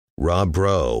Rob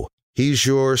Breaux. He's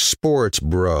your sports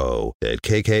bro at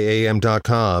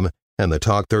KKAM.com and the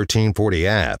Talk 1340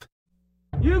 app.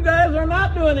 You guys are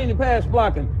not doing any pass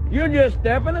blocking. You're just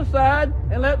stepping aside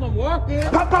and letting them walk in.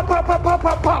 Pop, pop, pop, pop, pop,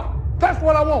 pop, pop. That's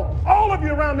what I want. All of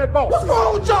you around that ball. What's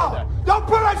wrong with y'all? Y'all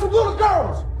play like some little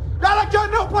girls. Y'all like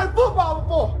y'all never played football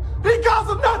before. These guys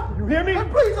are nothing. You hear me? They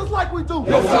breathe just like we do.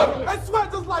 Yes, sir. They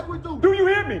sweat just like we do. Do you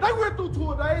hear me? They went through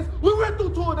 2 days. We went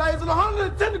through 2 days in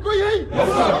 110-degree heat. Yes,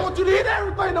 sir. I want you to hit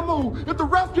everything to move. If the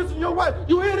ref gets in your way,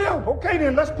 you hit him. Okay,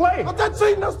 then, let's play. But they're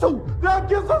cheating us too. They're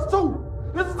against us too.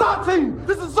 This is our team.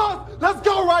 This is us. Let's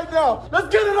go right now. Let's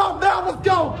get it off now. Let's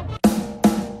go.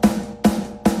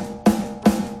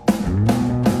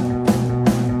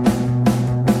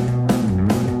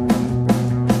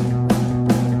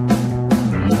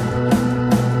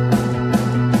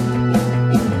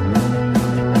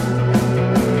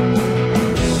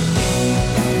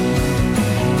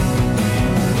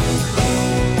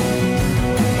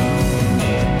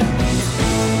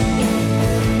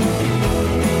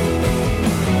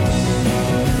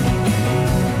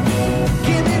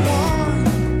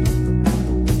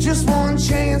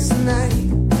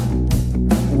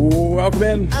 Welcome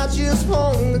in.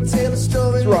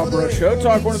 It's Rob Breaux Show.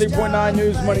 Talk 103.9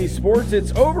 News, Money, Sports.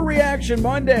 It's Overreaction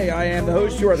Monday. I am the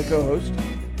host. You are the co-host.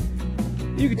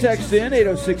 You can text in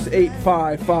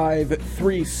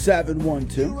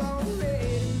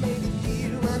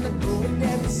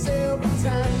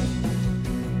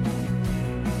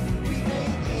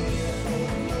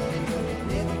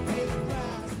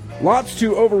Lots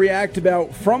to overreact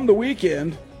about from the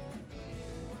weekend.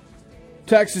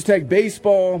 Texas Tech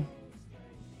baseball.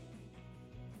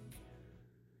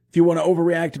 If you want to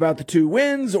overreact about the 2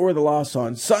 wins or the loss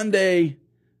on Sunday.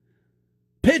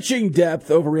 Pitching depth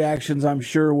overreactions, I'm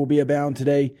sure, will be abound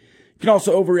today. You can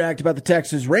also overreact about the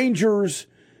Texas Rangers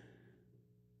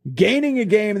gaining a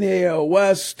game in the AL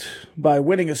West by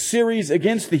winning a series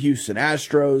against the Houston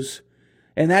Astros.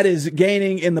 And that is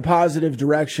gaining in the positive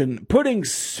direction, putting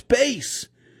space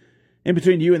in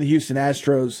between you and the Houston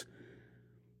Astros.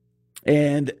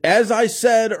 And as I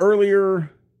said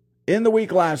earlier in the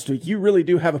week last week, you really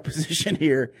do have a position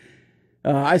here.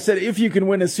 I said if you can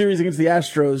win a series against the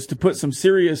Astros to put some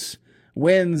serious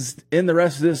wins in the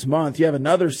rest of this month, you have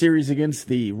another series against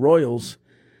the Royals.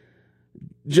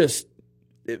 You're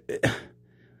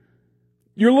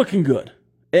looking good.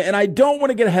 And I don't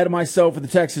want to get ahead of myself with the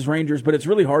Texas Rangers, but it's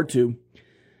really hard to.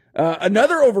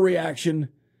 Another overreaction,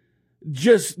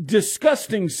 just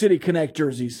disgusting City Connect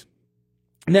jerseys.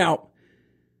 Now,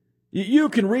 you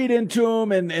can read into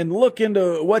them and look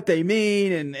into what they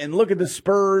mean and look at the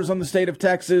Spurs on the state of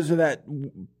Texas or that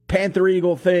Panther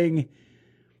Eagle thing,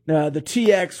 the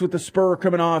TX with the spur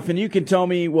coming off, and you can tell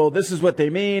me, well, this is what they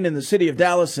mean in the city of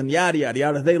Dallas and yada, yada,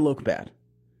 yada. They look bad.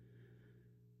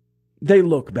 They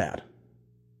look bad.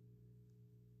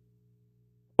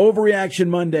 Overreaction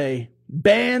Monday.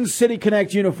 Ban City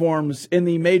Connect uniforms in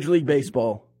the Major League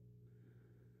Baseball.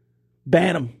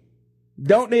 Ban them.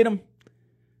 Don't need them.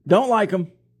 Don't like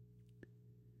them.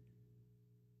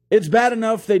 It's bad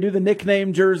enough they do the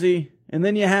nickname jersey, and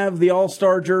then you have the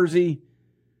All-Star jersey,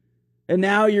 and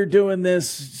now you're doing this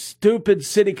stupid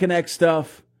City Connect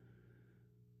stuff.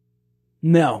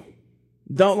 No.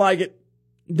 Don't like it.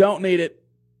 Don't need it.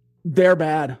 They're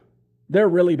bad. They're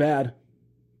really bad.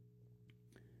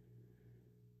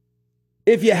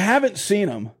 If you haven't seen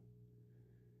them,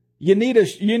 you need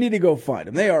to go find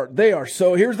them. They are.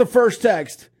 So here's the first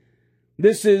text.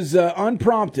 This is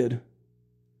unprompted.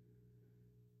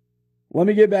 Let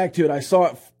me get back to it. I saw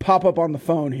it pop up on the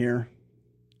phone here.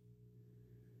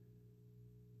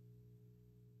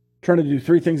 Trying to do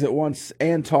 3 things at once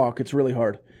and talk. It's really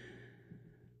hard.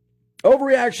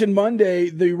 Overreaction Monday.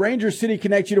 The Ranger City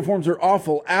Connect uniforms are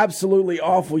awful. Absolutely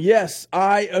awful. Yes,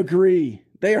 I agree.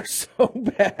 They are so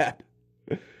bad.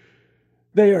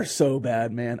 They are so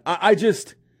bad, man. I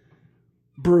just...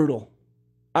 brutal.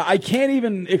 I can't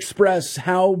even express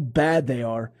how bad they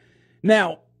are.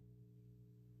 Now,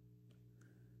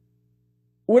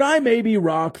 would I maybe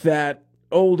rock that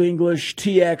Old English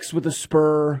TX with a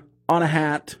spur on a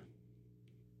hat?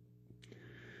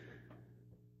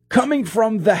 Coming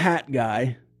from the hat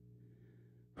guy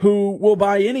who will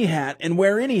buy any hat and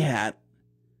wear any hat,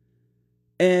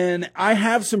 and I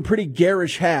have some pretty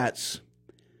garish hats,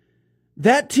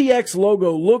 that TX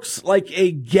logo looks like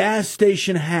a gas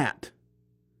station hat.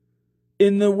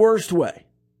 In the worst way.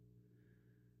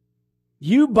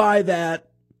 You buy that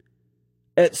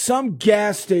at some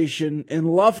gas station in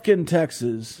Lubbock,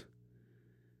 Texas,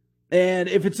 and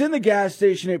if it's in the gas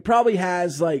station, it probably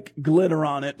has like glitter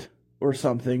on it or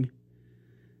something.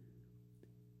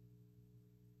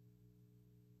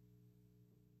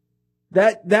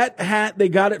 That hat, they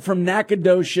got it from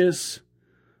Nacogdoches,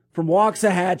 from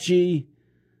Waxahachie,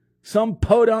 some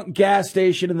podunk gas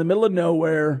station in the middle of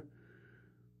nowhere.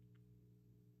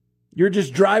 You're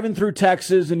just driving through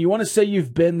Texas and you want to say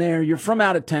you've been there. You're from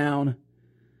out of town.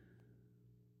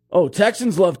 Oh,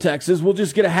 Texans love Texas. We'll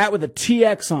just get a hat with a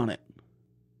TX on it.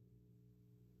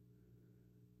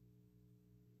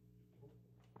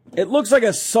 It looks like a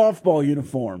softball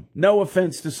uniform. No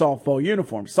offense to softball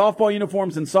uniforms. Softball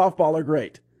uniforms in softball are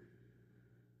great.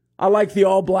 I like the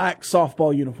all-black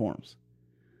softball uniforms.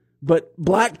 But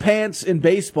black pants in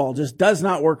baseball just does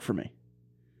not work for me.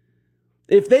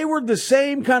 If they were the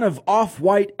same kind of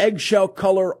off-white eggshell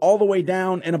color all the way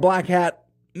down in a black hat,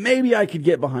 maybe I could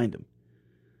get behind them.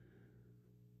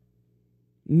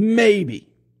 Maybe.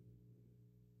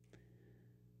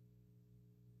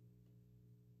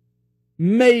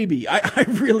 Maybe. I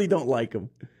really don't like them.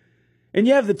 And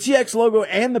you have the TX logo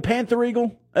and the Panther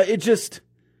Eagle.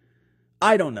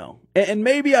 I don't know. And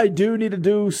maybe I do need to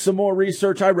do some more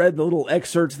research. I read the little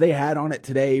excerpts they had on it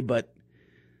today, but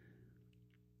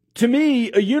to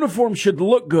me, a uniform should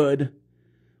look good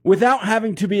without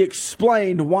having to be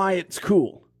explained why it's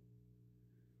cool.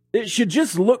 It should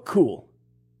just look cool.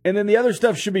 And then the other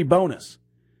stuff should be bonus.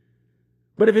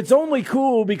 But if it's only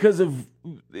cool because of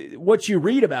what you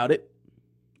read about it,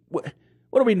 what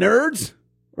are we, nerds?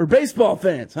 Or baseball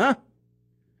fans, huh?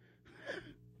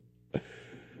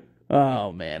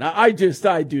 Oh, man. I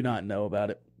do not know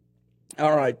about it.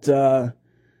 All right.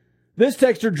 This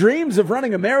texter dreams of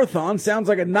running a marathon. Sounds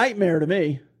like a nightmare to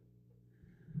me.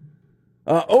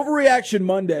 Overreaction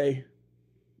Monday.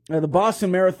 The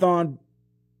Boston Marathon.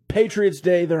 Patriots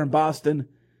Day. They're in Boston.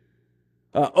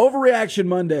 Overreaction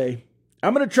Monday.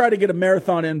 I'm going to try to get a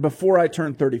marathon in before I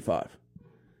turn 35,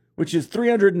 which is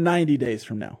 390 days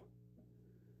from now.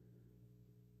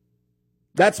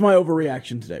 That's my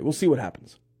overreaction today. We'll see what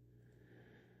happens.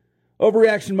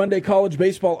 Overreaction Monday, college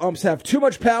baseball umps have too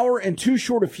much power and too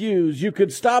short a fuse. You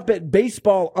could stop at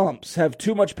baseball umps have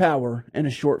too much power and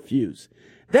a short fuse.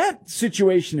 That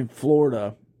situation in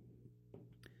Florida,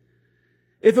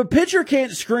 if a pitcher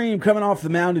can't scream coming off the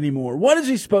mound anymore, what is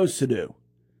he supposed to do?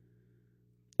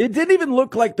 It didn't even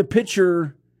look like the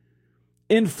pitcher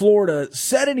in Florida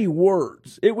said any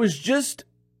words. It was just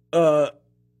a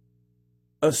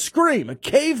scream, a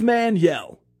caveman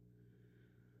yell.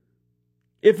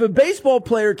 If a baseball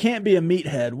player can't be a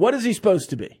meathead, what is he supposed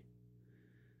to be?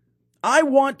 I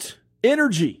want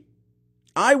energy.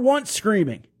 I want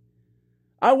screaming.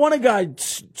 I want a guy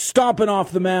stomping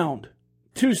off the mound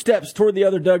 2 steps toward the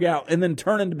other dugout and then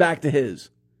turning back to his.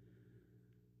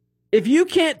 If you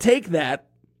can't take that,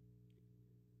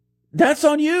 that's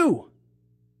on you.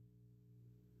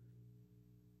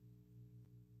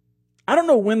 I don't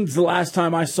know when's the last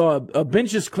time I saw a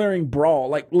benches clearing brawl,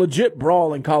 like legit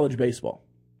brawl in college baseball.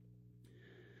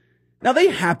 Now, they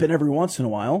happen every once in a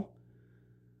while,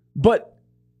 but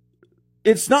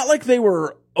it's not like they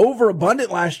were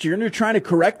overabundant last year and you're trying to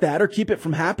correct that or keep it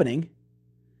from happening.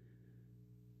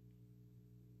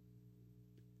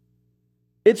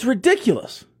 It's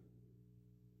ridiculous.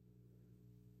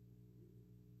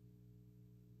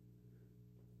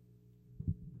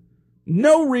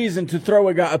 No reason to throw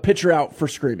a pitcher out for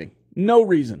screaming. No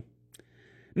reason.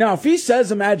 Now, if he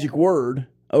says a magic word,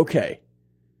 okay.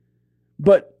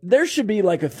 But there should be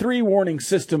like a 3-warning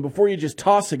system before you just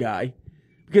toss a guy,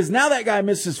 because now that guy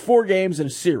misses 4 games in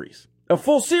a series, a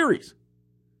full series.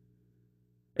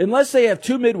 Unless they have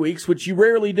 2 midweeks, which you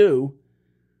rarely do,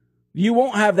 you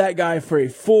won't have that guy for a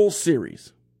full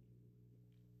series.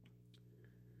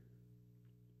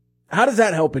 How does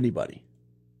that help anybody?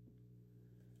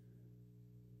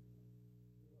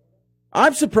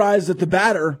 I'm surprised that the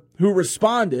batter who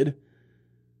responded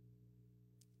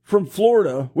from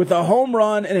Florida with a home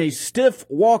run and a stiff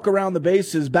walk around the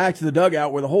bases back to the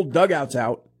dugout where the whole dugout's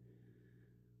out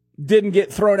didn't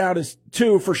get thrown out as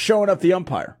 2 for showing up the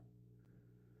umpire.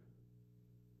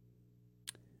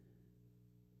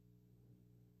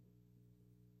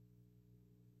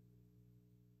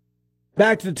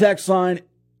 Back to the text line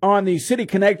on the City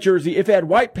Connect jersey. If it had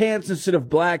white pants instead of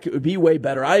black, it would be way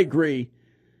better. I agree.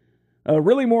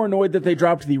 Really more annoyed that they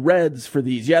dropped the reds for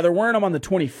these. Yeah, they're wearing them on the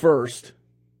 21st.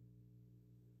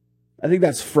 I think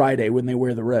that's Friday when they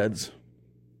wear the reds.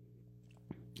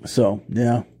 So,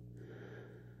 yeah.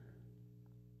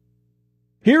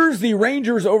 Here's the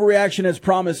Rangers' overreaction as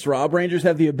promised, Rob. Rangers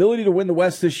have the ability to win the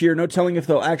West this year. No telling if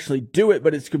they'll actually do it,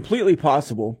 but it's completely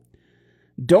possible.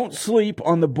 Don't sleep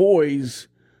on the boys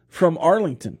from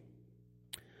Arlington.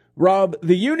 Rob,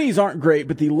 the unis aren't great,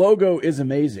 but the logo is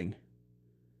amazing.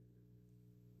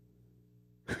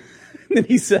 And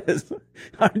he says,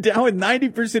 I'm down with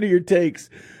 90% of your takes,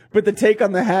 but the take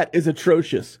on the hat is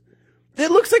atrocious.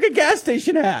 It looks like a gas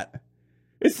station hat.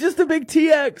 It's just a big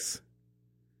TX.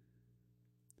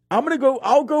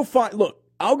 I'll go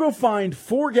find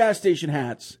 4 gas station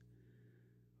hats.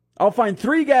 I'll find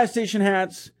 3 gas station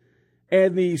hats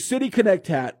and the City Connect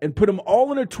hat and put them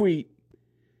all in a tweet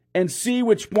and see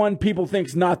which one people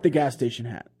think's not the gas station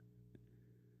hat.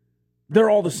 They're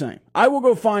all the same. I will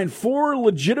go find 4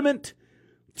 legitimate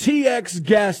TX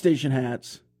gas station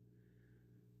hats.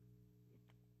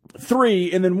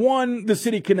 3, and then 1, the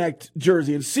City Connect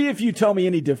jersey, and see if you tell me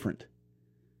any different.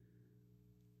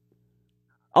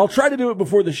 I'll try to do it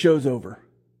before the show's over.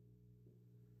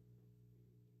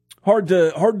 Hard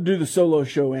to do the solo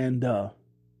show and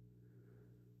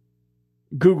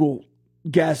Google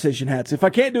gas station hats. If I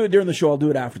can't do it during the show, I'll do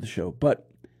it after the show. But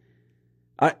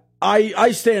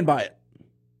I stand by it.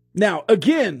 Now,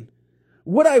 again,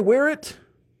 would I wear it?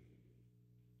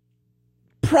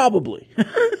 Probably.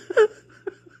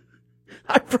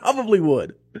 I probably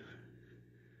would.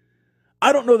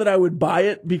 I don't know that I would buy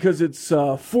it because it's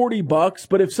 $40,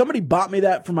 but if somebody bought me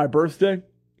that for my birthday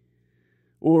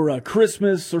or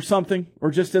Christmas or something,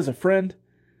 or just as a friend,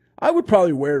 I would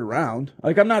probably wear it around.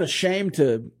 Like, I'm not ashamed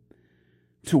to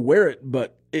wear it,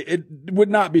 but it would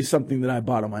not be something that I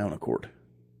bought on my own accord.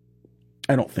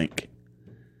 I don't think.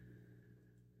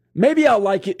 Maybe I'll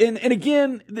like it. And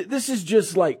again, this is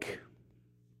just like,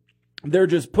 they're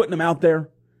just putting them out there.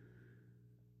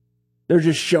 They're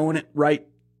just showing it, right?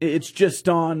 It's just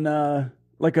on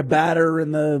like a batter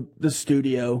in the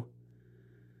studio.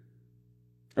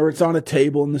 Or it's on a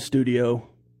table in the studio.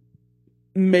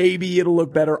 Maybe it'll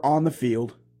look better on the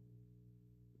field.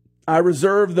 I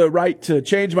reserve the right to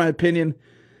change my opinion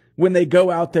when they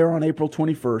go out there on April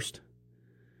 21st.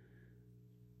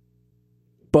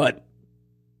 But,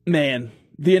 man,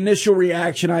 the initial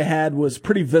reaction I had was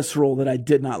pretty visceral that I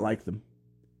did not like them.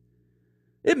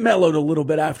 It mellowed a little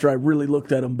bit after I really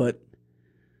looked at them, but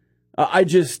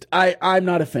I'm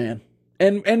not a fan.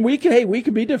 And we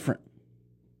can be different.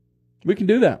 We can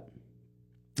do that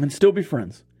and still be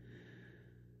friends.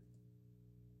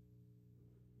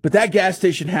 But that gas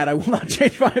station hat, I will not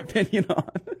change my opinion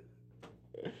on.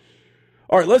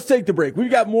 All right, let's take the break. We've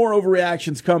got more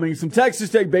overreactions coming, some Texas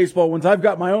Tech baseball ones. I've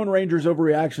got my own Rangers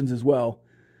overreactions as well.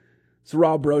 It's the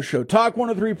Rob Breaux Show. Talk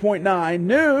 103.9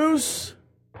 News,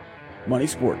 Money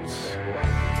Sports.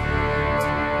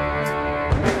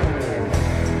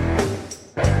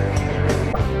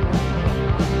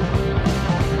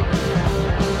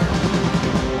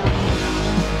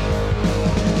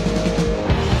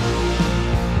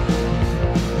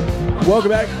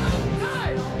 Welcome back.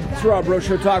 It's Rob Breaux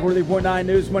Show, Talk 103.9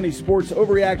 News, Money Sports,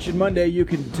 Overreaction Monday. You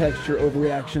can text your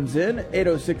overreactions in,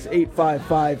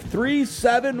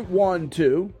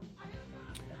 806-855-3712.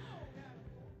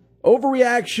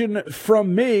 Overreaction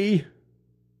from me,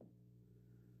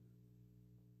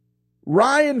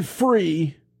 Ryan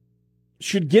Free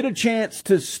should get a chance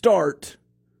to start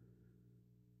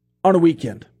on a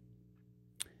weekend.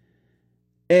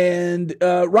 And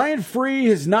Ryan Free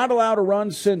has not allowed a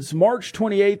run since March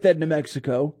 28th at New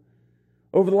Mexico.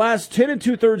 Over the last 10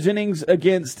 2/3 innings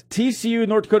against TCU,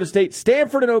 North Dakota State,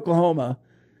 Stanford, and Oklahoma,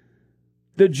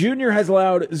 the junior has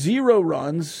allowed 0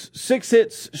 runs, 6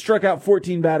 hits, struck out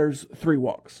 14 batters, 3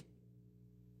 walks.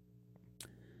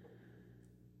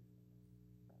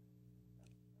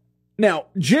 Now,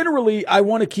 generally, I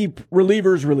want to keep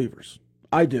relievers.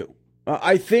 I do.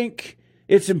 I think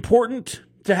it's important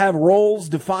to have roles,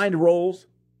 defined roles.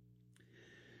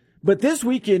 But this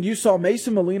weekend, you saw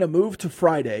Mason Molina move to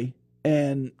Friday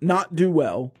and not do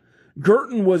well.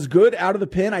 Gurton was good out of the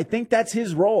pen. I think that's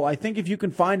his role. I think if you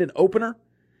can find an opener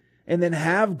and then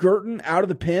have Gurton out of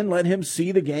the pen, let him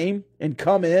see the game and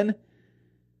come in,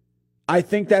 I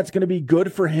think that's going to be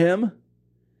good for him.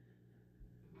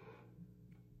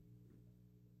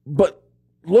 But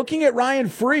looking at Ryan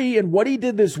Free and what he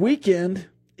did this weekend,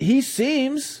 he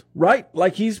seems, right,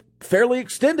 like he's fairly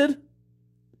extended.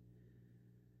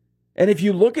 And if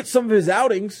you look at some of his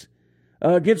outings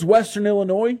against Western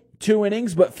Illinois, 2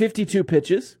 innings, but 52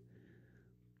 pitches.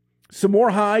 Some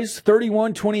more highs,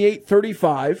 31, 28,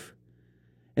 35.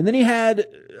 And then he had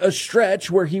a stretch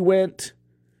where he went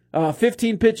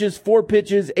 15 pitches, 4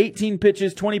 pitches, 18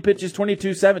 pitches, 20 pitches,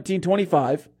 22, 17,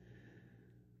 25.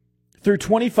 Through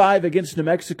 25 against New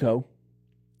Mexico.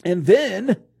 And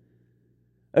then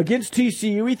against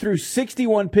TCU, he threw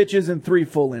 61 pitches in 3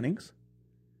 full innings.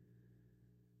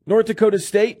 North Dakota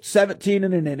State, 17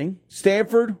 in an inning.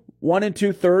 Stanford, 1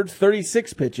 2/3,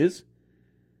 36 pitches.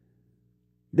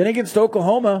 Then against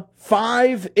Oklahoma,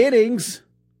 5 innings,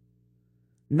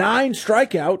 9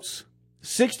 strikeouts,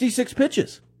 66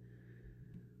 pitches.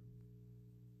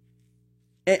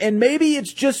 And maybe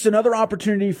it's just another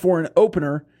opportunity for an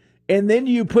opener, and then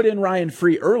you put in Ryan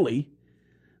Free early.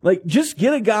 Like, just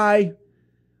get a guy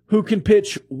who can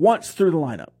pitch once through the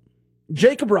lineup.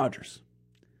 Jacob Rogers.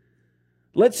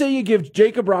 Let's say you give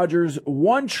Jacob Rogers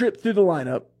one trip through the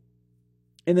lineup,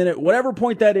 and then at whatever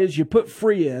point that is, you put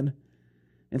Free in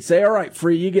and say, all right,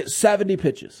 Free, you get 70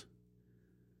 pitches.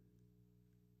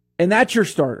 And that's your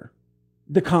starter,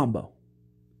 the combo.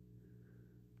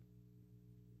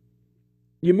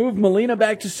 You move Molina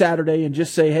back to Saturday and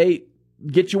just say, hey,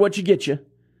 get you what you get you.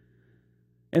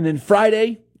 And then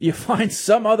Friday, you find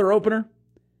some other opener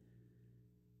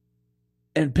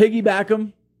and piggyback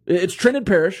them. It's Trenton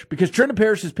Parrish, because Trenton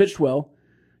Parrish has pitched well.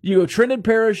 You go Trenton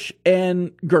Parrish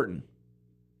and Gurton.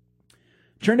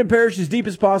 Trenton Parrish as deep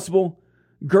as possible,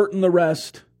 Gurton the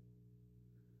rest.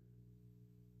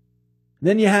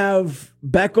 Then you have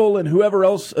Beckel and whoever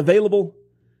else available.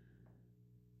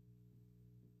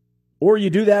 Or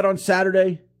you do that on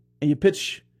Saturday and you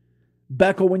pitch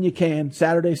Beckel when you can,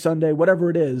 Saturday, Sunday, whatever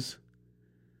it is.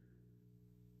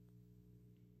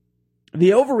 The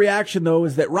overreaction, though,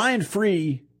 is that Ryan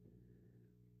Free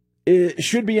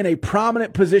should be in a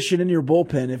prominent position in your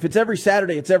bullpen. If it's every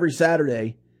Saturday, it's every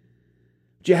Saturday.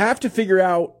 But you have to figure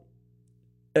out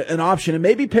an option. And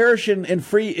maybe Parrish and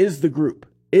Free is the group,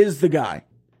 is the guy.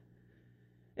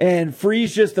 And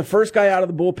Free's just the first guy out of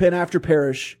the bullpen after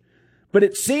Parrish. But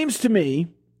it seems to me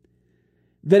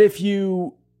that if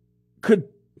you could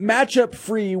match up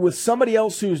Free with somebody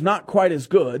else who's not quite as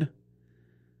good,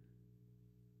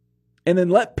 and then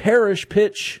let Parrish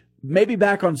pitch maybe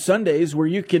back on Sundays, where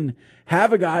you can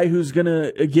have a guy who's going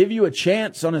to give you a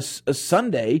chance on a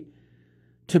Sunday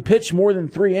to pitch more than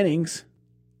 3 innings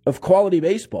of quality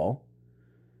baseball,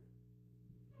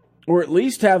 or at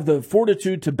least have the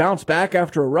fortitude to bounce back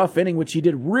after a rough inning, which he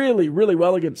did really, really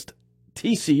well against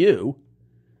TCU.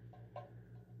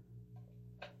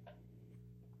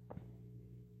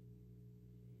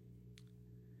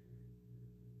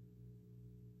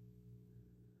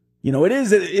 You know, it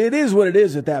is what it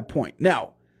is at that point.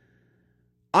 Now,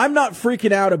 I'm not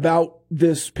freaking out about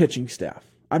this pitching staff.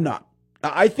 I'm not.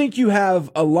 I think you have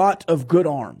a lot of good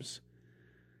arms.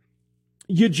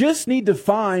 You just need to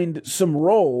find some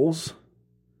roles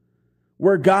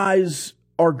where guys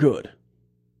are good.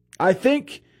 I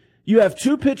think you have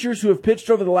 2 pitchers who have pitched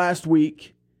over the last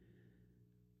week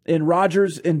in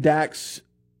Rogers and Dax,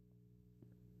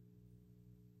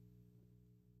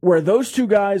 where those 2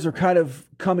 guys are kind of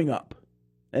coming up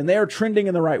and they are trending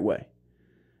in the right way.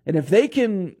 And if they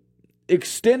can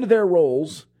extend their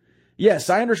roles, yes,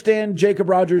 I understand Jacob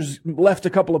Rogers left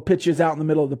a couple of pitches out in the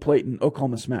middle of the plate and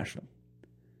Oklahoma smashed them.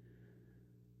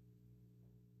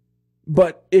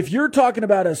 But if you're talking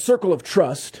about a circle of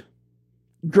trust,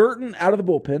 Gurton out of the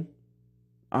bullpen,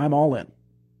 I'm all in.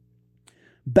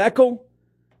 Beckel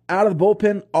out of the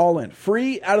bullpen, all in.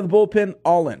 Free out of the bullpen,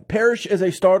 all in. Parrish as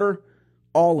a starter,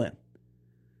 all in.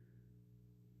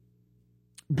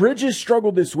 Bridges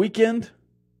struggled this weekend.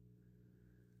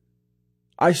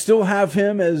 I still have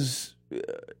him as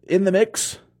in the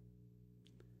mix.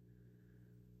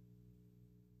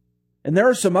 And there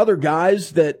are some other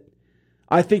guys that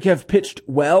I think have pitched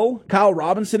well. Kyle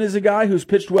Robinson is a guy who's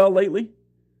pitched well lately.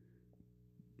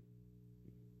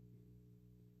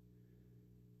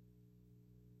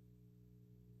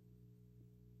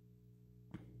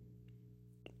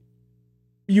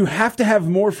 You have to have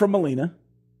more from Molina.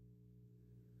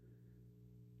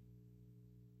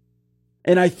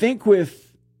 And I think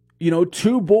with, 2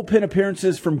 bullpen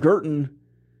appearances from Gurton,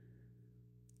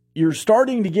 you're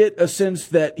starting to get a sense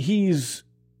that he's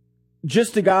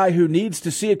just a guy who needs to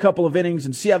see a couple of innings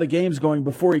and see how the game's going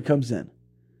before he comes in.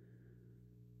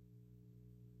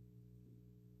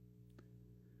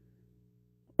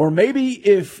 Or maybe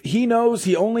if he knows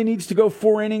he only needs to go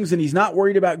 4 innings and he's not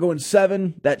worried about going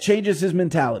 7, that changes his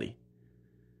mentality.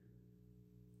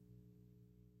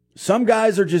 Some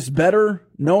guys are just better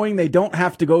knowing they don't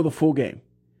have to go the full game.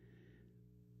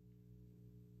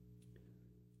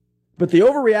 But the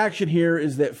overreaction here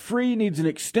is that Free needs an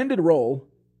extended role.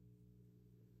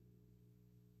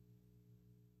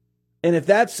 And if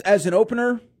that's as an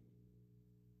opener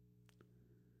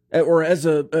or as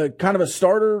a kind of a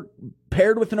starter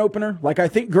paired with an opener, like I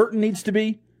think Gurton needs to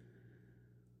be,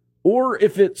 or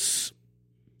if it's,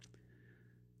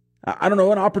 an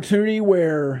opportunity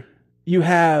where you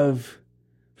have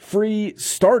Free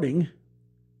starting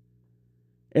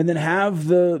and then have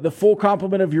the full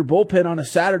complement of your bullpen on a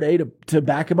Saturday to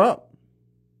back him up.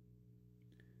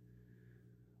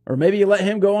 Or maybe you let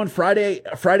him go on Friday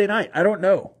night. I don't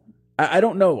know. I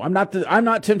don't know. I'm not Tim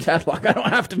Tadlock. I don't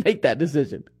have to make that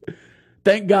decision.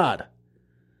 Thank God.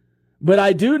 But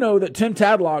I do know that Tim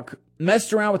Tadlock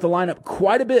messed around with the lineup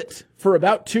quite a bit for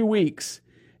about 2 weeks,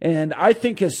 and I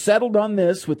think has settled on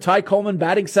this with Ty Coleman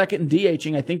batting second and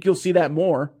DHing. I think you'll see that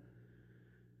more.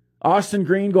 Austin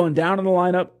Green going down in the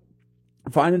lineup,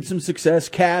 finding some success.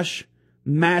 Cash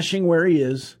mashing where he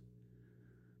is.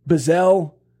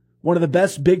 Bazell, one of the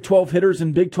best Big 12 hitters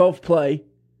in Big 12 play.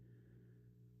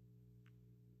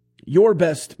 Your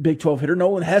best Big 12 hitter,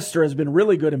 Nolan Hester, has been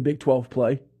really good in Big 12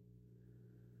 play.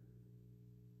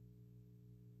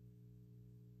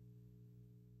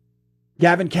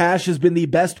 Gavin Cash has been the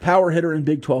best power hitter in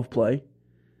Big 12 play.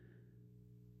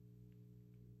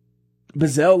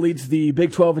 Bazell leads the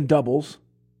Big 12 in doubles.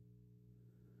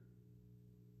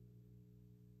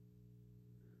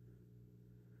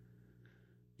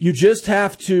 You just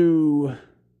have to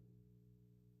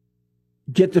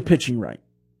get the pitching right.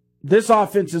 This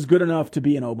offense is good enough to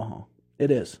be in Omaha. It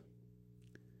is.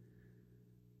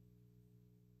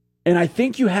 And I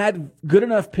think you had good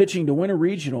enough pitching to win a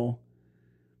regional.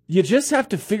 You just have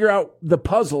to figure out the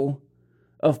puzzle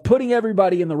of putting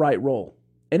everybody in the right role.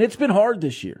 And it's been hard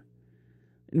this year.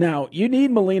 Now, you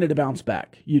need Molina to bounce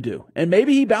back. You do. And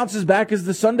maybe he bounces back as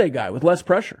the Sunday guy with less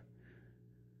pressure.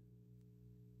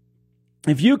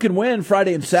 If you can win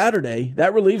Friday and Saturday,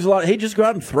 that relieves a lot. Hey, just go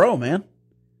out and throw, man.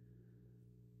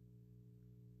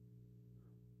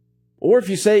 Or if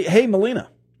you say, hey, Molina,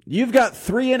 you've got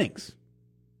 3 innings.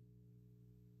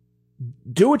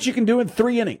 Do what you can do in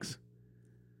 3 innings.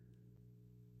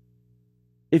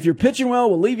 If you're pitching well,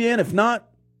 we'll leave you in. If not,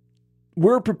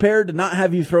 we're prepared to not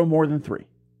have you throw more than 3.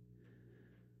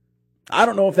 I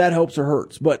don't know if that helps or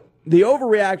hurts, but the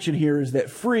overreaction here is that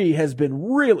Free has been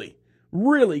really,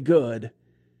 really good,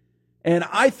 and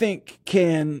I think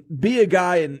can be a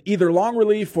guy in either long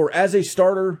relief or as a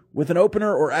starter with an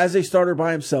opener or as a starter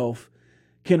by himself,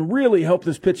 can really help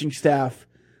this pitching staff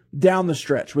down the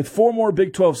stretch. With 4 more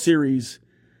Big 12 series,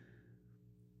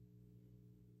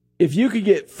 if you could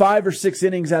get 5 or 6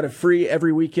 innings out of Free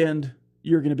every weekend,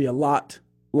 you're going to be a lot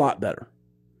better.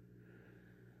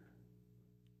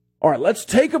 All right, let's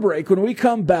take a break. When we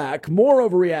come back, more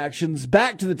overreactions,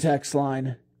 back to the text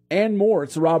line, and more.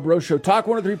 It's the Rob Breaux Show. Talk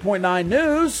 103.9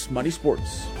 News, Money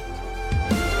Sports.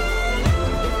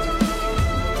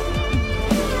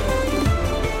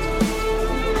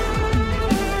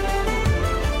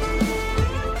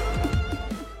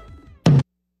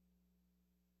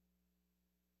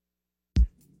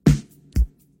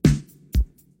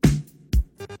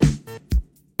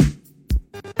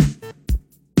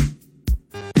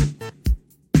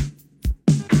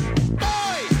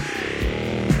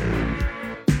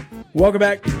 Welcome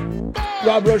back.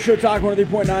 Rob Breaux Show, Talk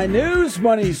 103.9 News,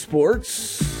 Money,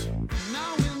 Sports.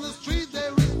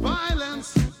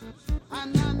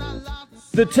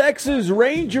 The Texas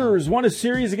Rangers won a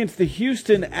series against the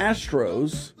Houston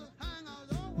Astros.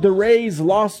 The Rays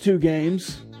lost 2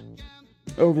 games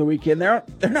over the weekend. They're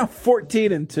now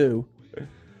 14-2.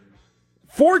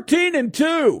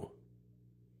 14-2.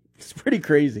 It's pretty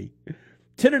crazy.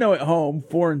 10-0 at home,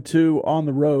 4-2 on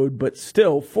the road, but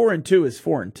still 4-2 is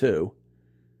 4-2.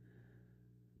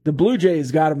 The Blue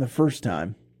Jays got him the first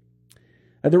time.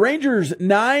 The Rangers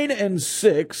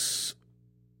 9-6.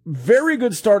 Very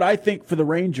good start, I think, for the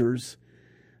Rangers.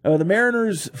 The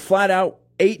Mariners flat out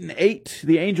 8-8.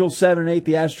 The Angels 7-8.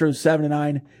 The Astros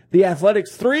 7-9. The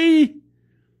Athletics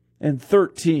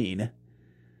 3-13.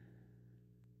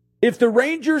 If the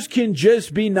Rangers can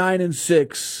just be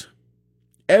 9-6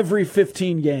 every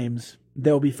 15 games,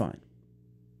 they'll be fine.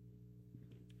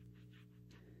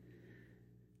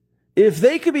 If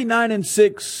they could be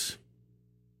 9-6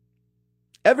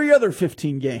 every other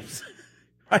 15 games,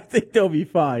 I think they'll be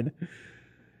fine.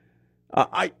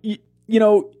 The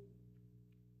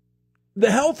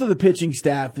health of the pitching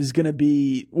staff is going to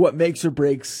be what makes or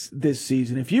breaks this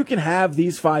season. If you can have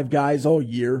these 5 guys all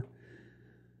year,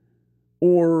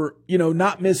 or,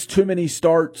 not miss too many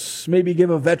starts, maybe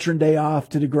give a veteran day off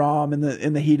to DeGrom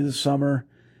in the heat of the summer,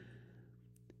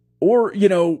 or,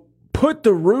 put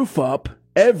the roof up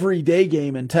every day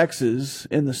game in Texas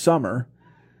in the summer.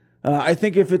 I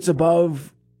think if it's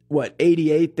above,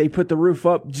 88, they put the roof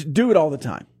up. Just do it all the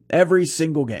time, every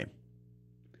single game.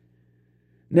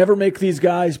 Never make these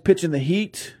guys pitch in the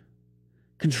heat.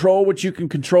 Control what you can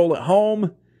control at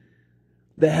home.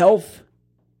 The health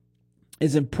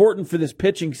is important for this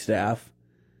pitching staff.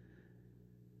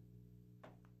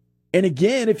 And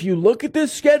again, if you look at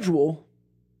this schedule,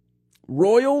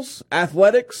 Royals,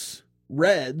 Athletics,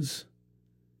 Reds,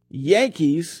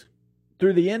 Yankees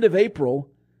through the end of April,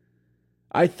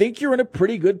 I think you're in a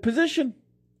pretty good position.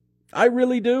 I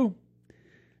really do.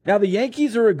 Now, the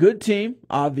Yankees are a good team,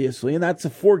 obviously, and that's a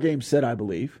 4-game set, I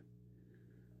believe.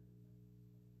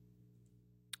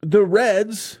 The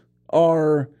Reds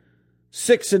are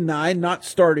 6-9, not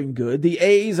starting good. The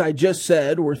A's, I just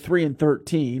said, were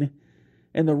 3-13.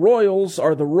 And the Royals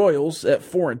are the Royals at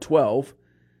 4-12.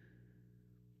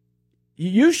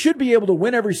 You should be able to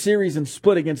win every series and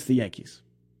split against the Yankees.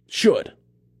 Should.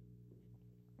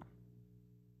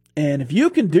 And if you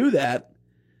can do that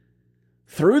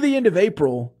through the end of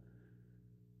April,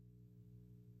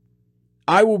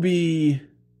 I will be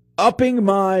upping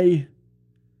my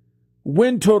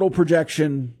win total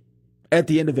projection at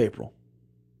the end of April.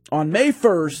 On May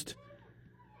 1st,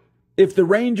 if the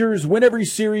Rangers win every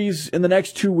series in the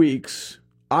next 2 weeks,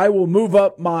 I will move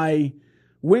up my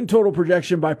win total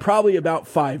projection by probably about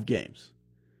 5 games.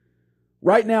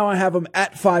 Right now I have them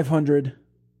at 500,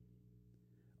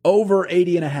 over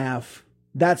 80.5.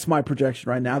 That's my projection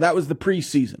right now. That was the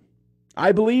preseason.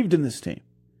 I believed in this team.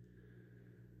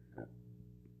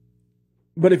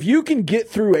 But if you can get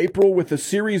through April with a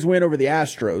series win over the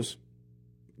Astros,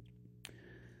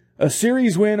 a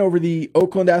series win over the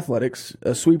Oakland Athletics,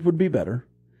 a sweep would be better,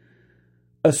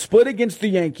 a split against the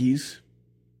Yankees,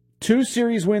 2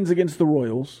 series wins against the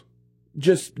Royals,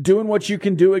 just doing what you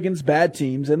can do against bad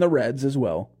teams and the Reds as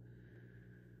well.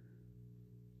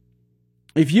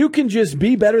 If you can just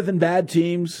be better than bad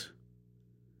teams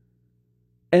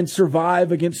and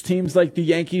survive against teams like the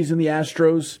Yankees and the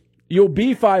Astros, you'll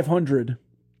be 500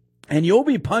 and you'll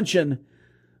be punching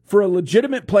for a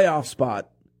legitimate playoff spot,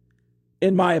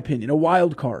 in my opinion, a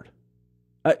wild card.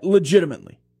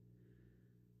 Legitimately.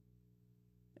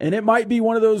 And it might be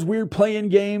one of those weird play-in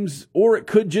games, or it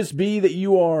could just be that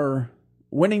you are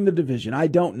winning the division. I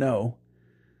don't know.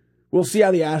 We'll see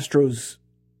how the Astros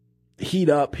heat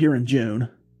up here in June.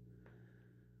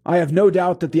 I have no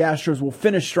doubt that the Astros will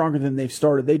finish stronger than they've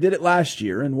started. They did it last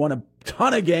year and won a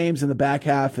ton of games in the back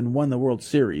half and won the World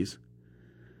Series.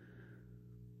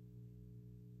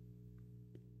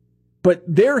 But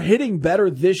they're hitting better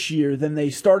this year than they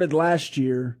started last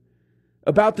year.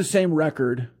 About the same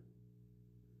record.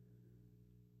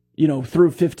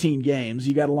 Through 15 games.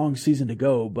 You got a long season to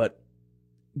go, but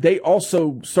they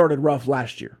also started rough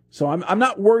last year. So I'm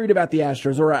not worried about the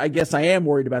Astros, or I guess I am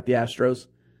worried about the Astros.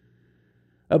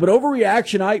 But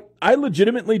overreaction, I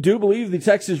legitimately do believe the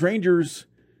Texas Rangers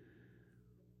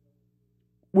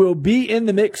will be in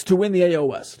the mix to win the AL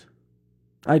West.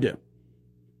 I do.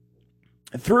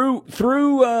 Through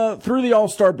the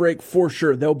All-Star break, for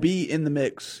sure, they'll be in the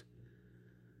mix.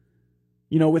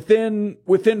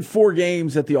 Within 4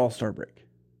 games at the All-Star break.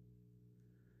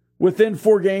 Within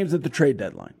 4 games at the trade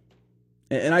deadline.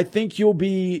 And I think you'll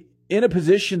be in a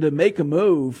position to make a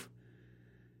move.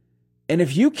 And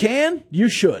if you can, you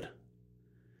should.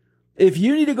 If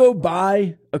you need to go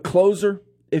buy a closer,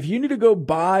 if you need to go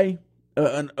buy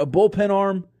a bullpen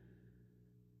arm,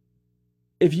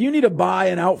 if you need to buy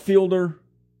an outfielder,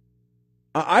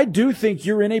 I do think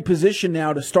you're in a position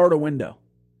now to start a window.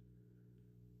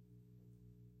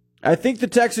 I think the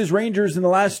Texas Rangers in the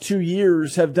last 2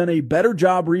 years have done a better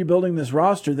job rebuilding this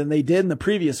roster than they did in the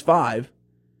previous 5.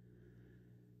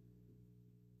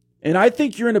 And I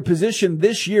think you're in a position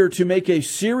this year to make a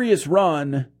serious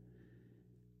run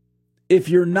if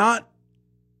you're not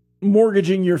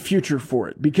mortgaging your future for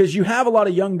it, because you have a lot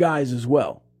of young guys as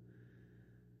well.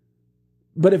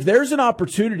 But if there's an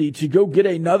opportunity to go get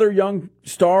another young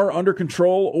star under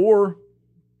control, or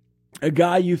a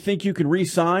guy you think you can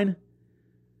re-sign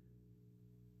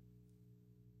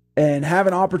and have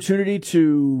an opportunity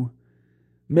to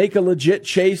make a legit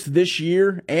chase this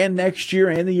year and next year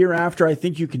and the year after, I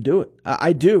think you can do it.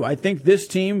 I do. I think this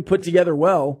team put together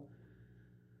well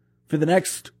for the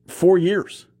next 4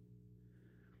 years.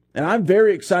 And I'm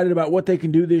very excited about what they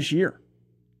can do this year.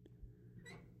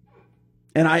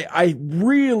 And I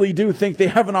really do think they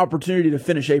have an opportunity to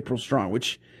finish April strong,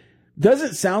 which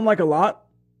doesn't sound like a lot,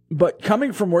 but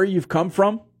coming from where you've come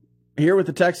from here with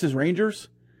the Texas Rangers,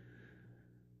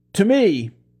 to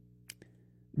me,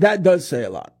 that does say a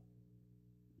lot.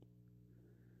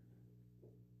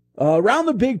 Around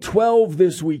the Big 12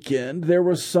 this weekend, there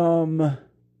was some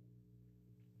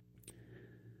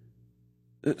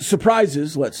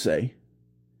surprises, let's say.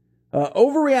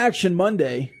 Overreaction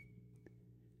Monday,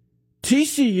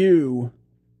 TCU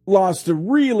lost a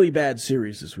really bad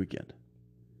series this weekend.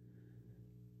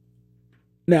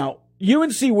 Now,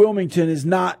 UNC Wilmington is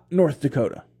not North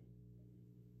Dakota.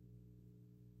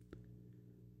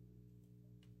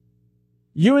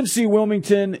 UNC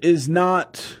Wilmington is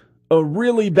not a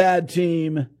really bad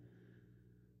team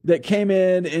that came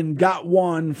in and got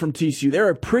one from TCU. They're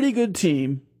a pretty good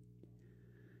team.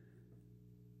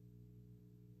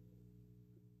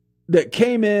 that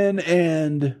came in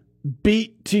and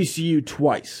beat TCU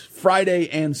twice, Friday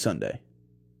and Sunday.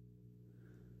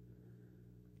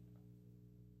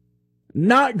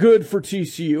 Not good for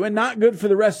TCU and not good for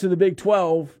the rest of the Big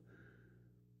 12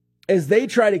 as they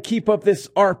try to keep up this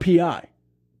RPI.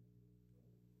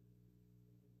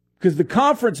 Because the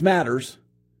conference matters.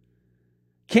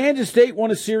 Kansas State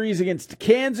won a series against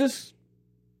Kansas.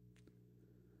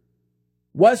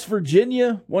 West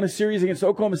Virginia won a series against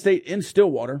Oklahoma State in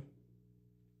Stillwater.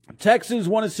 Texas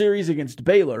won a series against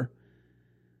Baylor.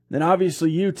 Then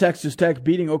obviously Texas Tech,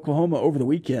 beating Oklahoma over the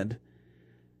weekend.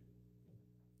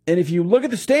 And if you look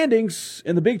at the standings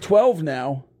in the Big 12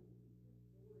 now,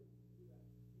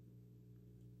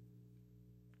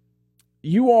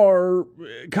 you are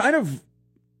kind of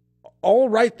all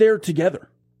right there together.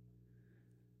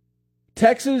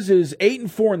 Texas is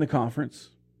 8-4 in the conference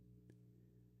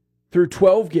through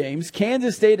 12 games.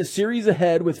 Kansas State a series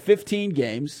ahead with 15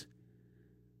 games.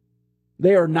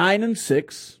 They are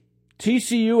 9-6.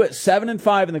 TCU at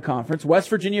 7-5 in the conference. West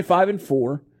Virginia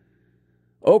 5-4.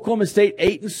 Oklahoma State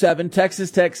 8-7.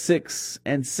 Texas Tech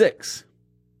 6-6.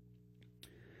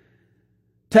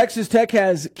 Texas Tech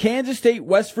has Kansas State,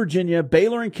 West Virginia,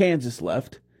 Baylor, and Kansas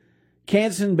left.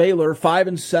 Kansas and Baylor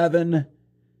 5-7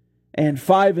 and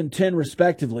 5-10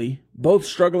 respectively, both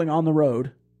struggling on the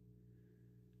road.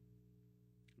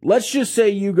 Let's just say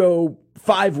you go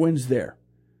 5 wins there.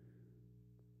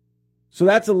 So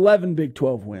that's 11 Big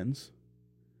 12 wins.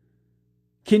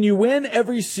 Can you win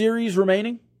every series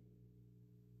remaining?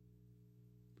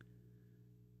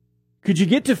 Could you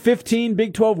get to 15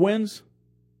 Big 12 wins?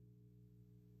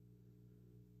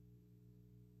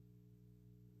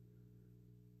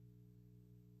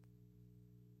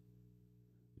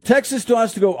 Texas still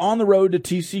has to go on the road to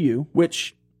TCU,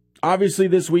 which obviously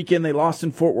this weekend they lost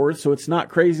in Fort Worth, so it's not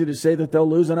crazy to say that they'll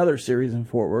lose another series in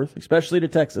Fort Worth, especially to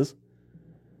Texas.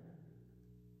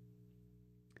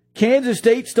 Kansas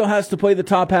State still has to play the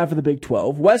top half of the Big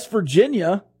 12. West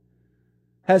Virginia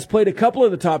has played a couple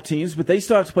of the top teams, but they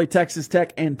still have to play Texas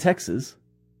Tech and Texas.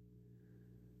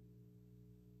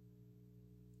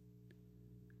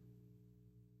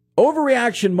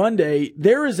 Overreaction Monday,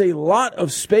 there is a lot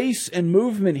of space and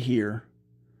movement here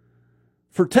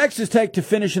for Texas Tech to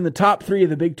finish in the top 3 of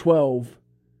the Big 12.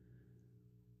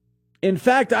 In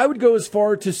fact, I would go as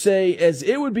far to say as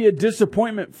it would be a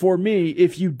disappointment for me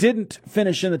if you didn't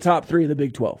finish in the top 3 of the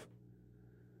Big 12.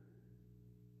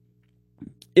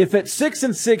 If at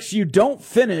 6-6 you don't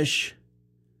finish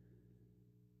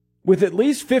with at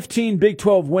least 15 Big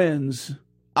 12 wins,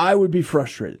 I would be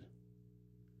frustrated.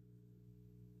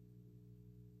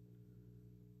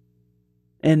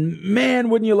 And man,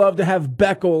 wouldn't you love to have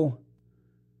Beckel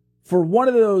for one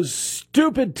of those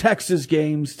stupid Texas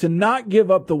games to not give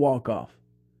up the walk-off.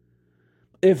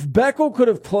 If Beckel could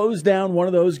have closed down one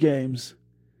of those games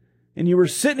and you were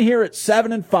sitting here at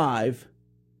 7-5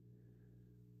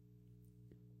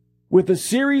 with a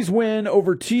series win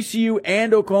over TCU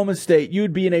and Oklahoma State,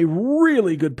 you'd be in a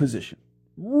really good position.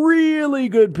 Really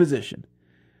good position.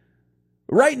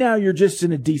 Right now, you're just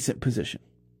in a decent position.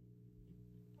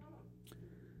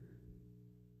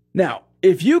 Now,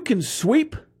 if you can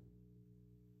sweep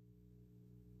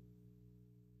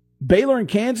Baylor and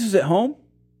Kansas at home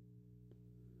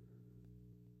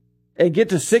and get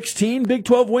to 16 Big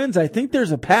 12 wins, I think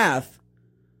there's a path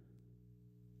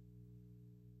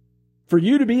for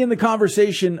you to be in the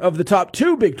conversation of the top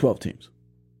 2 Big 12 teams.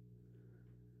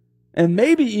 And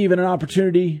maybe even an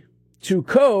opportunity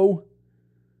to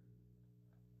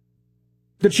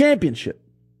the championship.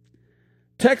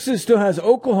 Texas still has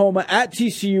Oklahoma at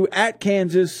TCU, at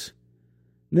Kansas.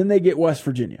 Then they get West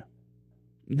Virginia.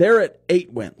 They're at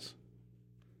 8 wins.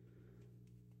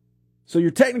 So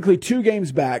you're technically 2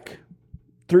 games back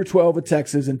through 12 at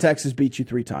Texas, and Texas beat you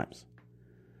 3 times.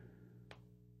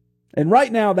 And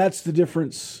right now, that's the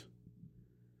difference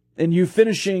in you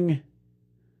finishing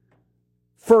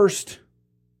first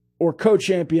or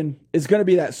co-champion is going to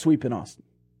be that sweep in Austin.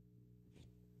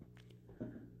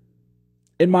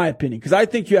 In my opinion, because I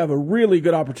think you have a really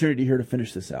good opportunity here to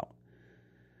finish this out.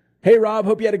 Hey, Rob,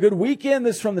 hope you had a good weekend.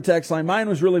 This is from the text line. Mine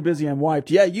was really busy. I'm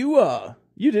wiped. Yeah, you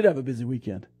did have a busy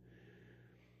weekend.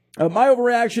 My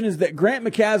overreaction is that Grant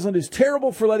McCasland is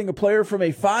terrible for letting a player from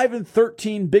a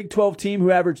 5-13 Big 12 team who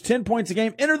averaged 10 points a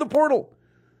game enter the portal.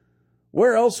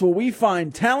 Where else will we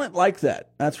find talent like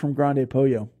that? That's from Grande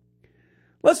Pollo.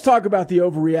 Let's talk about the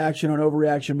overreaction on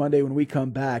Overreaction Monday when we come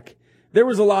back. There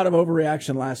was a lot of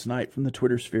overreaction last night from the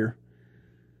Twitter sphere.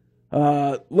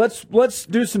 Let's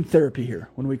do some therapy here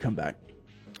when we come back.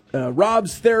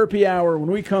 Rob's Therapy Hour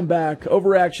when we come back.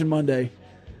 Overreaction Monday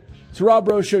It's the Rob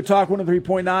Breaux Show, Talk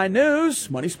 103.9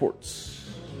 News, Money Sports.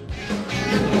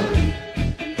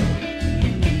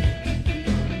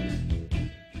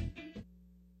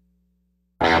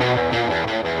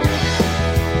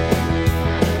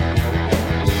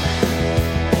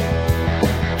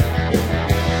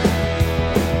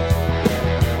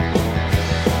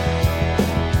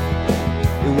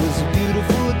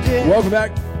 Welcome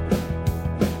back.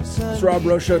 It's Rob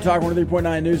Breaux Show, Talk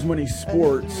 103.9 News, Money,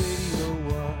 Sports.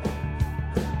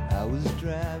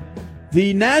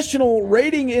 The National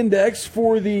Rating Index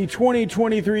for the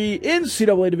 2023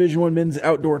 NCAA Division I Men's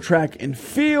Outdoor Track and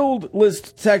Field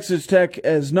lists Texas Tech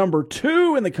as number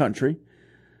 2 in the country,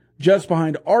 just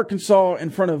behind Arkansas, in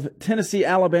front of Tennessee,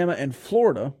 Alabama, and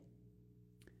Florida.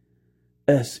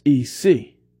 SEC.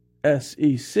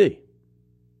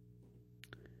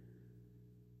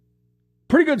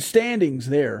 Pretty good standings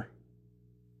there.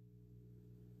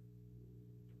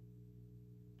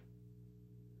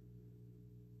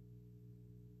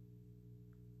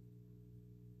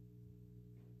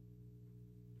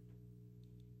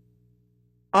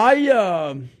 I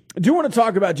do want to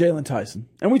talk about Jalen Tyson.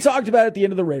 And we talked about it at the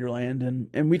end of the Raiderland,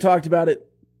 and we talked about it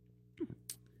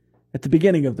at the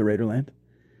beginning of the Raiderland.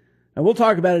 And we'll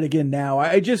talk about it again now.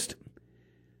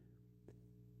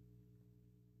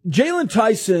 Jalen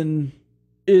Tyson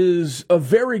is a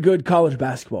very good college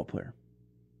basketball player.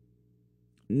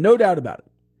 No doubt about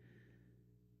it.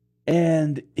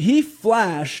 And he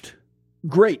flashed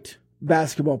great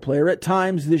basketball player at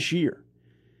times this year.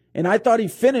 And I thought he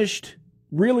finished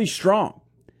really strong.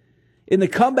 In the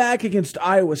comeback against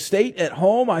Iowa State at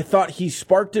home, I thought he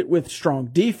sparked it with strong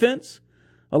defense,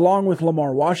 along with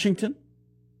Lamar Washington.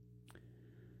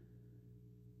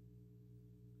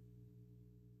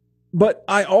 But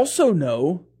I also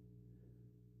know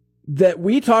that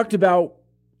we talked about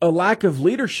a lack of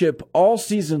leadership all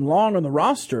season long on the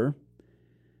roster,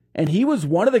 and he was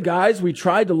one of the guys we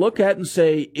tried to look at and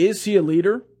say, is he a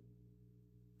leader?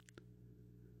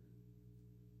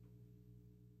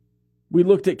 We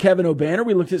looked at Kevin O'Banner.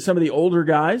 We looked at some of the older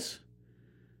guys.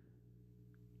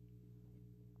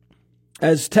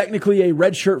 As technically a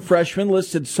redshirt freshman,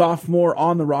 listed sophomore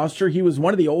on the roster, he was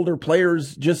one of the older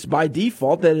players just by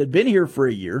default that had been here for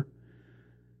a year,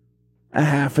 a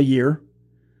half a year,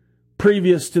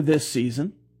 previous to this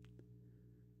season.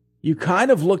 You kind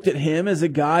of looked at him as a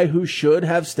guy who should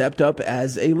have stepped up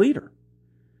as a leader.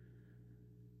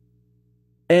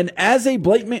 And as a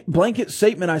blanket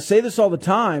statement, I say this all the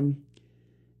time,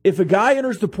 if a guy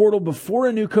enters the portal before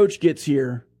a new coach gets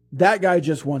here, that guy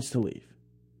just wants to leave.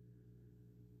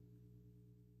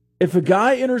 If a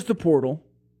guy enters the portal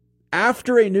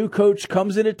after a new coach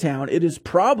comes into town, it is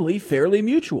probably fairly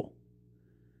mutual.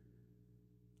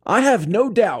 I have no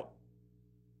doubt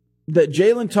that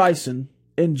Jalen Tyson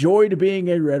enjoyed being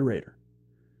a Red Raider.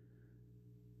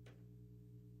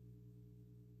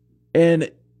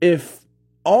 And if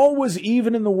all was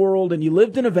even in the world and you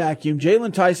lived in a vacuum,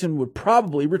 Jalen Tyson would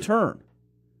probably return.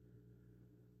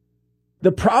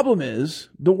 The problem is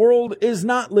the world is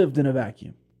not lived in a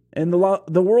vacuum. And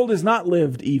the world is not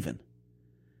lived even.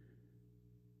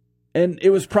 And it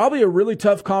was probably a really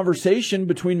tough conversation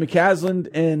between McCasland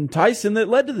and Tyson that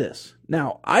led to this.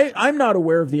 Now, I'm not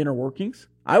aware of the inner workings.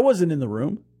 I wasn't in the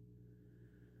room.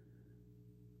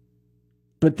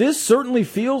 But this certainly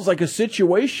feels like a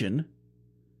situation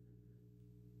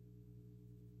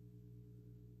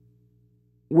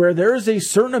where there is a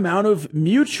certain amount of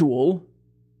mutual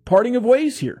parting of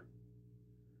ways here.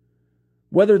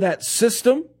 Whether that's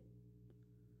system,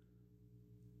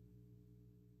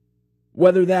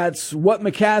 whether that's what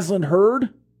McCasland heard,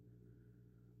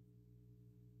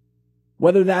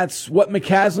 whether that's what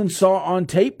McCasland saw on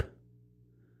tape,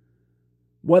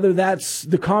 whether that's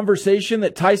the conversation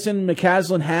that Tyson and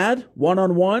McCasland had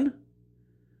one-on-one.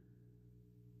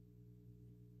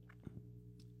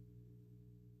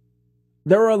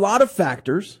 There are a lot of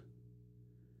factors.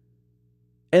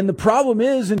 And the problem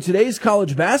is, in today's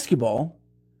college basketball,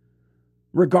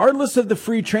 regardless of the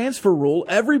free transfer rule,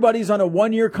 everybody's on a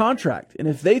one-year contract. And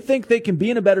if they think they can be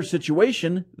in a better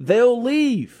situation, they'll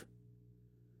leave.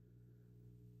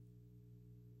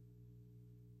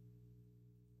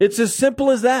 It's as simple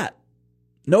as that.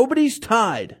 Nobody's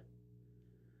tied.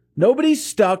 Nobody's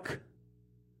stuck.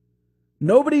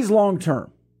 Nobody's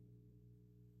long-term.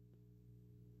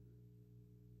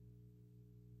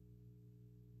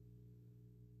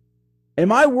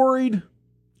 Am I worried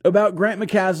about Grant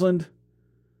McCasland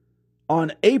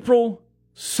on April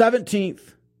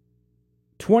 17th,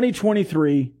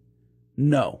 2023?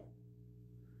 No.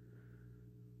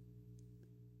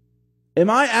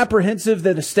 Am I apprehensive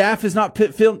that a staff has not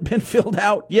been filled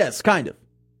out? Yes, kind of.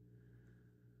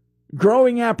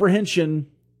 growing apprehension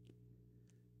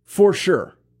for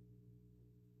sure.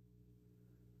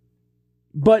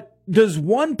 But does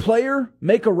one player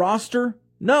make a roster?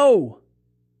 No.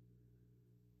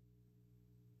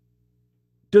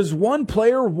 Does one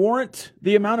player warrant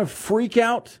the amount of freak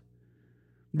out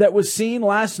that was seen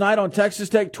last night on Texas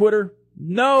Tech Twitter?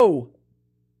 No.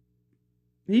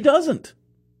 He doesn't.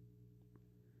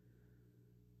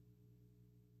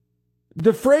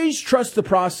 The phrase trust the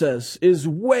process is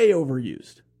way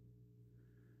overused.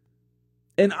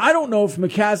 And I don't know if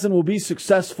McCasland will be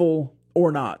successful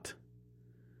or not.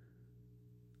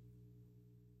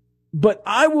 But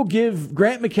I will give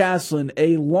Grant McCasland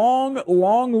a long,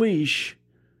 long leash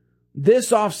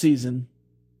this offseason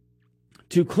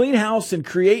to clean house and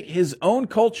create his own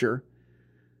culture,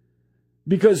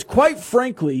 because quite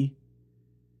frankly,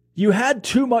 you had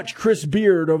too much Chris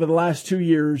Beard over the last 2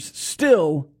 years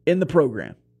still in the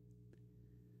program.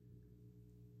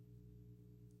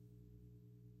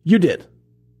 You did.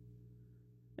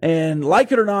 And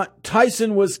like it or not,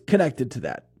 Tyson was connected to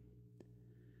that.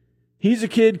 He's a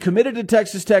kid committed to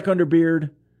Texas Tech under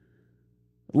Beard,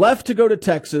 left to go to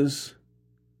Texas,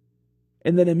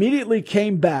 and then immediately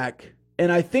came back.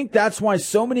 And I think that's why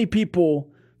so many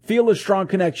people feel a strong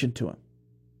connection to him.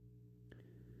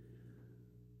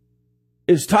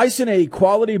 Is Tyson a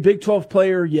quality Big 12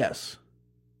 player? Yes.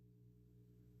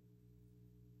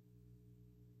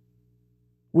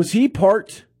 Was he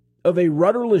part of a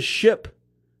rudderless ship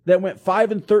that went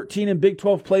 5-13 in Big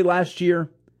 12 play last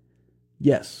year?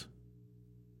 Yes.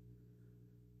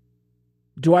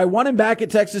 Do I want him back at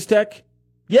Texas Tech?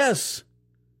 Yes.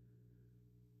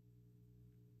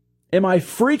 Am I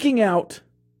freaking out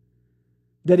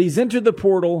that he's entered the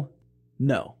portal?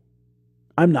 No,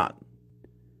 I'm not.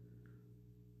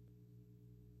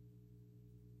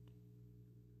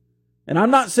 And I'm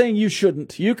not saying you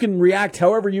shouldn't. You can react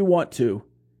however you want to.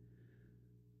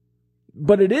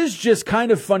 But it is just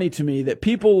kind of funny to me that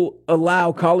people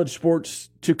allow college sports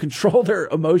to control their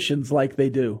emotions like they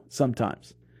do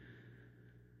sometimes.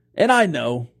 And I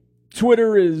know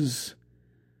Twitter is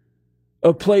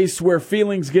a place where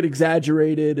feelings get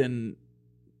exaggerated, and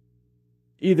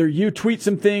either you tweet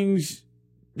some things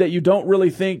that you don't really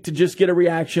think to just get a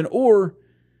reaction, or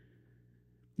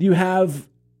you have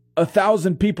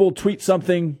 1,000 people tweet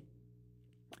something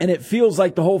and it feels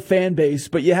like the whole fan base,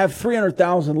 but you have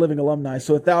 300,000 living alumni,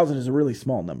 so 1,000 is a really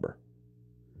small number.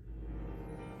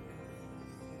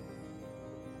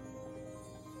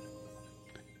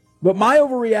 But my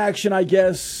overreaction, I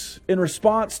guess, in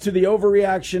response to the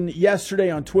overreaction yesterday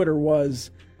on Twitter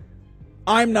was,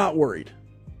 I'm not worried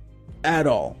at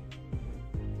all.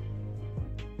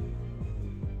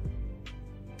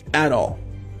 At all.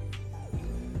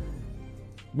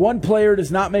 One player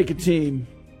does not make a team,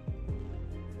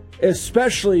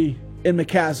 especially in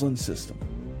McCasland's system.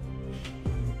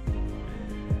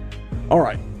 All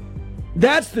right.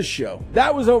 That's the show.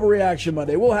 That was Overreaction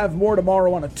Monday. We'll have more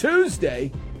tomorrow on a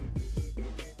Tuesday.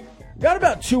 Got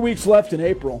about 2 weeks left in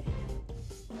April.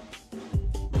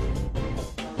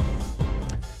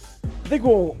 I think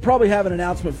we'll probably have an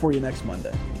announcement for you next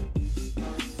Monday.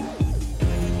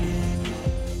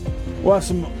 We'll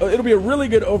have it'll be a really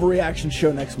good overreaction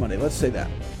show next Monday. Let's say that.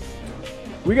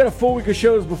 We got a full week of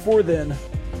shows before then.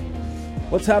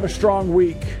 Let's have a strong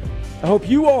week. I hope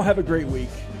you all have a great week.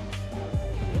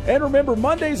 And remember,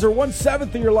 Mondays are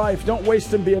 1/7 of your life. Don't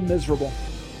waste them being miserable.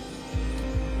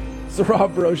 It's the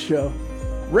Rob Breaux Show.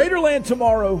 Raiderland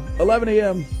tomorrow, 11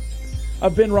 a.m.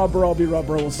 I've been Rob Breaux. I'll be Rob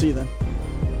Breaux. We'll see you then.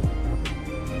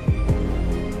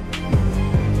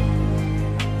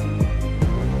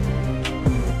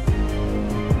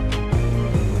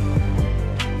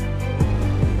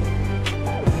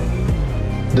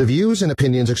 The views and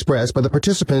opinions expressed by the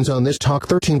participants on this Talk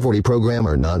 1340 program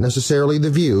are not necessarily the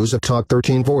views of Talk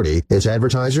 1340, its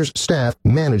advertisers, staff,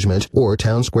 management, or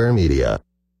Town Square Media.